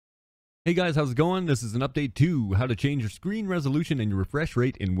Hey guys, how's it going? This is an update to how to change your screen resolution and your refresh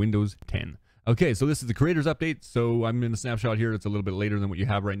rate in Windows 10. Okay, so this is the creator's update. So I'm in a snapshot here. It's a little bit later than what you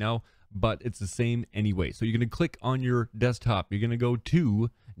have right now, but it's the same anyway. So you're going to click on your desktop. You're going to go to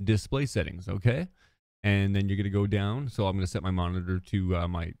display settings, okay? And then you're going to go down. So I'm going to set my monitor to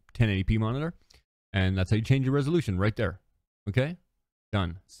my 1080p monitor. And that's how you change your resolution right there. Okay?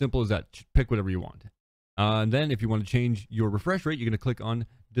 Done. Simple as that. Pick whatever you want. And then if you want to change your refresh rate, you're going to click on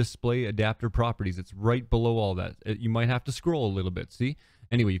display adapter properties. It's right below all that. You might have to scroll a little bit. See?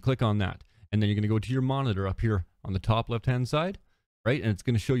 Anyway, you click on that. And then you're going to go to your monitor up here on the top left-hand side, right? And it's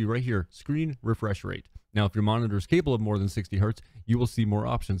going to show you right here, screen refresh rate. Now, if your monitor is capable of more than 60 hertz, you will see more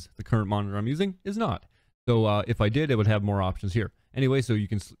options. The current monitor I'm using is not. So if I did, it would have more options here. Anyway, so you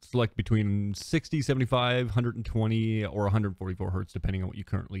can select between 60, 75, 120, or 144 hertz, depending on what you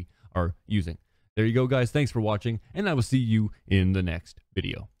currently are using. There you go, guys. Thanks for watching, and I will see you in the next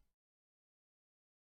video.